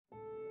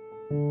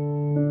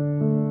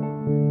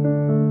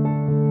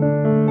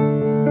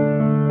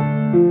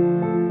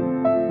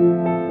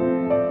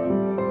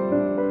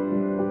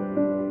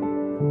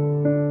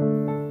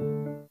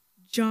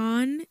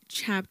John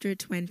chapter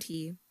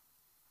 20.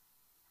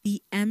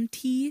 The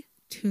empty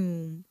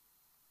tomb.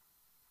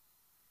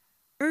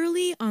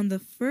 Early on the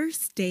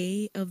first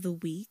day of the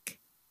week,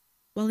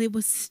 while it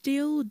was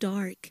still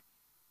dark,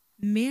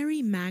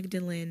 Mary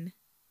Magdalene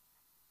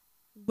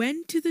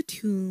went to the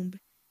tomb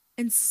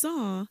and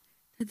saw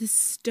that the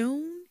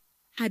stone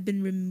had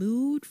been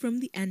removed from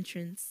the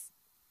entrance.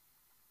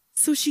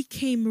 So she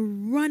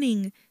came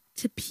running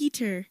to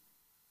Peter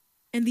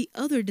and the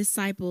other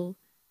disciple,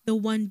 the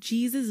one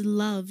Jesus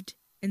loved,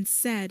 and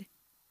said,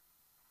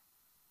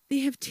 "They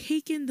have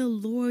taken the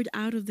Lord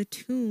out of the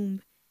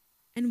tomb,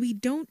 and we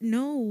don't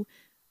know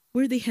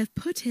where they have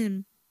put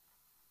him."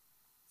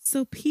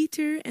 So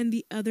Peter and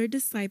the other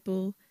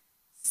disciple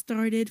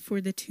started for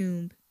the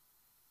tomb.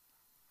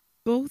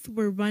 Both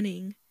were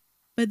running,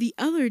 but the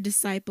other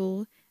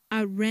disciple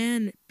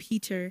outran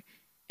Peter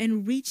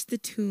and reached the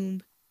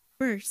tomb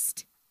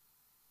first.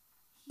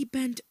 He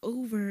bent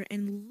over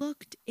and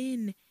looked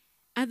in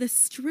at the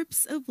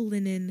strips of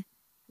linen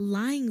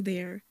lying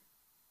there,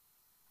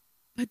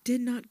 but did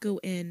not go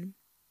in.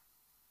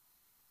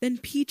 Then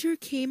Peter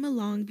came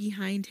along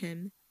behind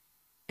him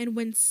and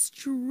went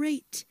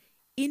straight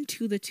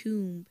into the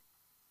tomb.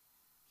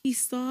 He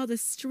saw the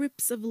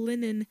strips of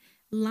linen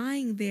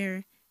lying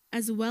there,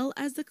 as well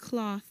as the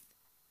cloth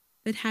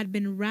that had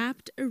been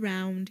wrapped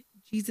around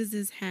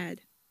Jesus'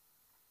 head.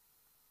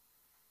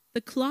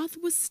 The cloth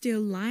was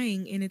still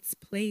lying in its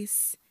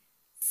place,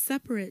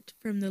 separate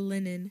from the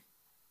linen.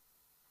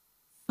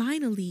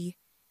 Finally,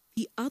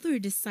 the other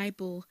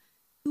disciple,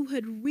 who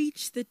had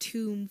reached the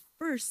tomb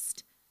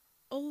first,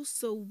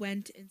 also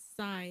went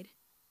inside.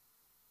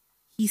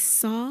 He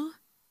saw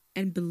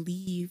and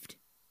believed.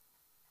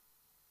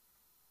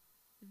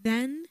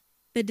 Then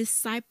the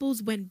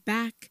disciples went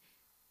back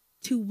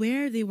to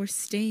where they were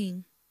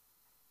staying.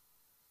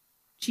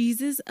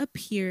 Jesus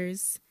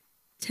appears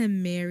to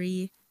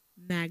Mary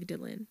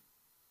Magdalene.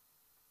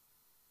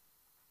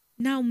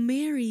 Now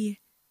Mary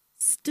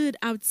stood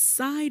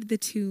outside the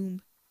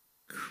tomb,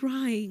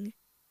 crying.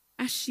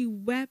 As she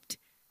wept,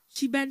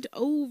 she bent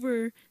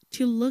over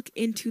to look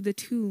into the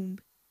tomb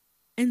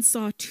and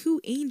saw two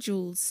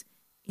angels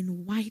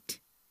in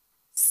white,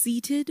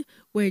 seated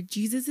where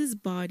Jesus'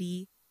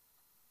 body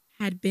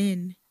had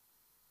been,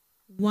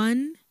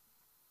 one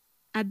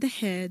at the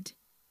head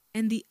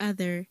and the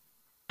other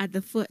at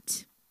the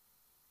foot.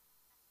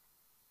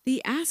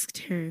 They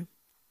asked her,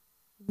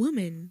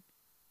 "Woman,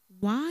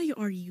 why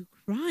are you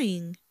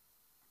crying?"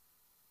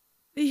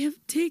 "They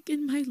have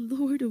taken my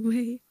Lord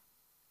away,"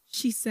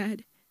 she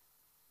said,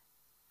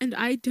 "and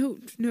I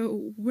don't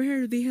know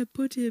where they have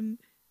put him."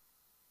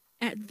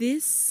 At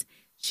this,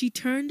 she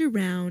turned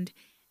around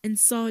and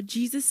saw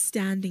Jesus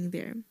standing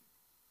there.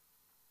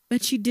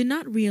 But she did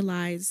not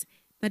realize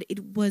that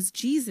it was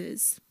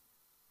Jesus.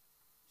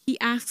 He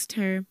asked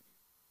her,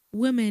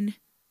 "Woman,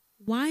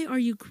 why are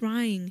you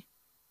crying?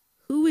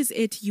 Who is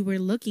it you were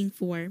looking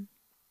for?"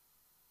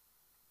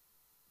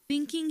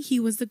 Thinking he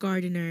was the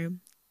gardener,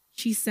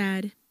 she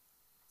said,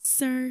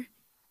 "Sir,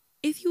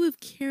 if you have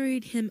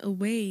carried him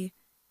away,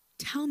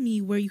 tell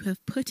me where you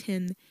have put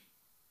him,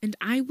 and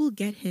I will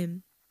get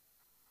him."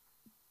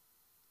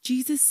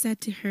 Jesus said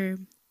to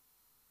her,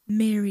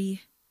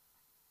 "Mary."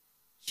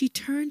 She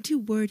turned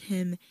toward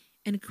him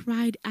and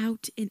cried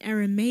out in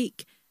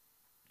Aramaic,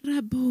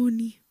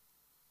 "Rabboni,"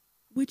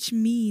 which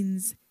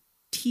means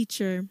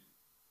teacher.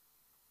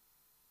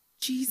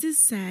 Jesus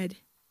said,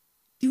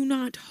 "Do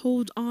not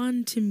hold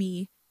on to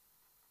me,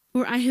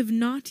 for I have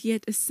not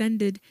yet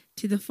ascended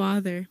to the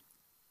Father.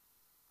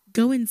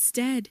 Go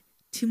instead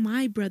to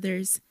my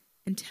brothers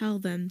and tell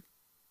them,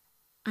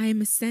 I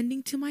am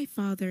ascending to my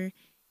Father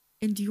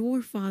and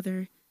your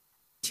Father,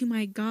 to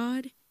my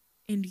God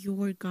and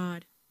your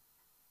God."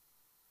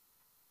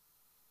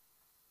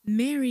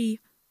 Mary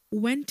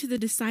went to the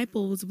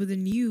disciples with the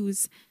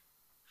news,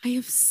 "I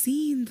have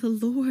seen the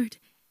Lord,"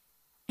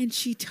 and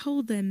she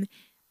told them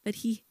that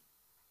he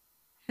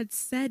had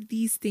said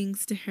these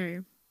things to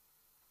her.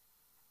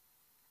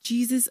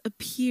 Jesus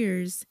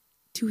appears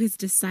to his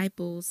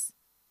disciples.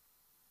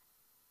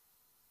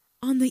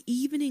 On the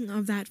evening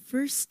of that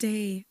first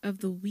day of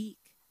the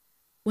week,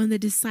 when the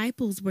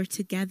disciples were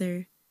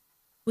together,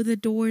 with the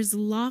doors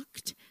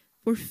locked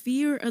for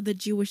fear of the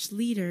Jewish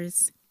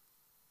leaders,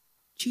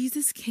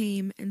 Jesus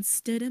came and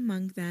stood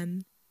among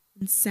them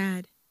and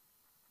said,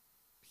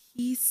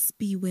 "Peace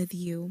be with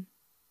you."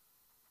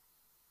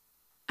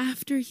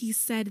 After he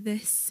said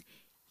this,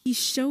 he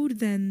showed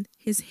them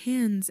his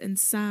hands and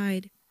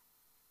side.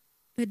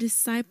 The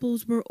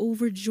disciples were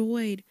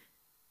overjoyed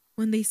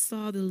when they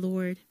saw the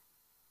Lord.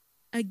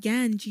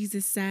 Again,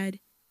 Jesus said,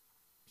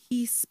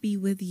 "Peace be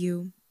with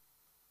you.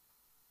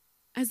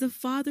 As the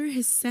Father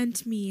has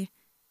sent me,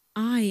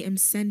 I am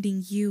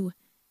sending you."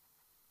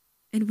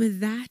 And with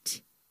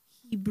that,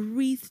 he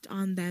breathed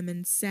on them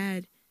and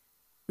said,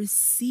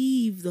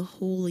 "Receive the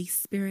Holy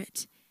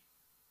Spirit.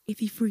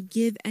 If you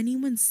forgive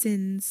anyone's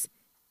sins,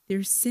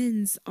 their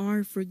sins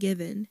are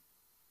forgiven.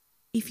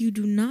 If you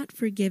do not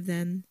forgive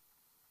them,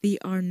 they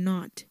are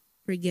not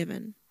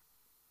forgiven.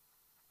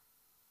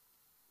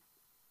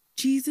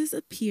 Jesus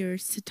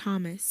appears to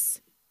Thomas.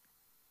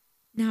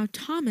 Now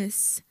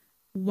Thomas,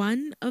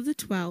 one of the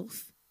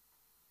 12,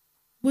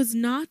 was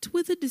not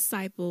with the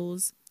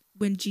disciples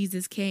when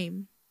Jesus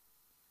came.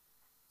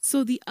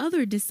 So the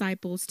other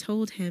disciples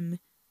told him,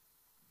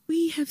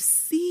 "We have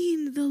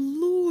seen the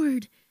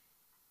Lord."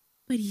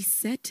 But he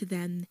said to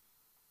them,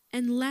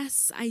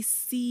 "Unless I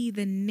see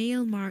the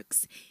nail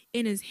marks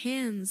in his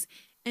hands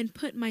and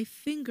put my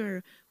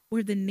finger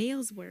where the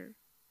nails were,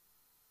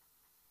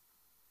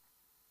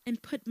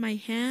 and put my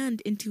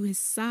hand into his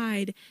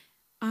side,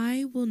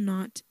 I will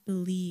not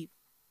believe."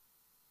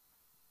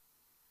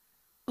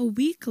 A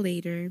week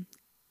later,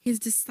 his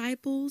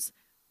disciples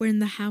were in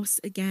the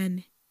house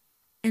again,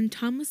 and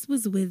Thomas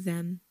was with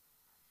them.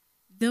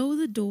 Though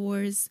the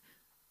doors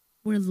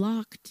were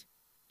locked,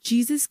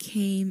 Jesus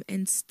came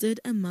and stood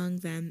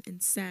among them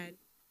and said,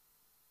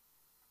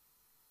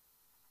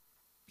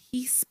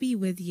 "Peace be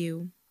with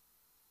you."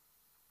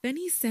 Then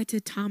he said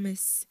to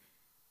Thomas,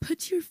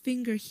 "Put your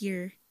finger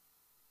here.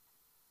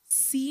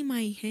 See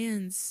my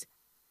hands.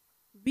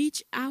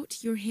 Reach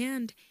out your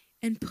hand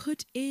and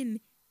put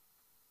in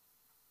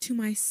to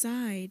my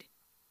side.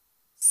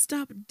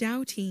 Stop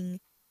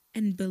doubting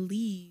and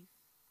believe."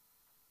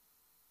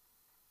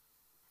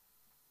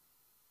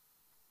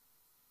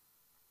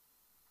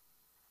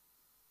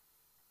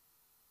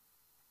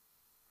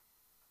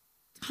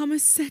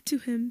 Thomas said to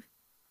him,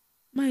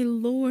 "My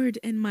Lord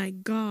and my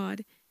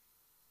God."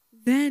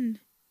 Then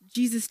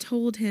Jesus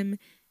told him,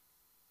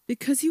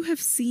 "Because you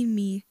have seen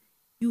me,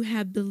 you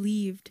have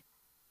believed.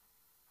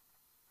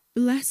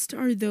 Blessed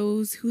are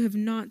those who have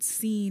not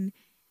seen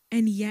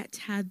and yet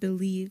have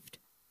believed."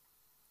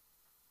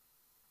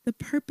 The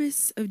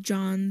purpose of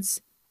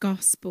John's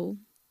Gospel.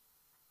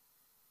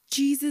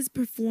 Jesus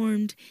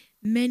performed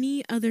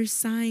many other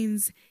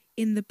signs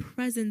in the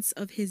presence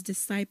of his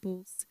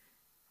disciples,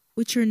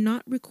 which are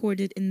not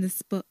recorded in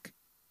this book.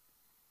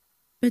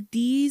 But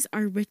these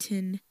are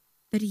written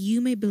that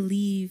you may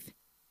believe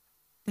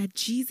that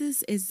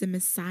Jesus is the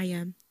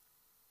Messiah,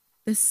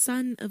 the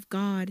Son of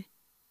God,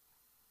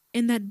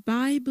 and that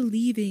by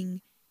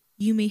believing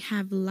you may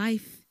have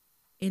life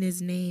in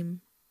his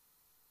name.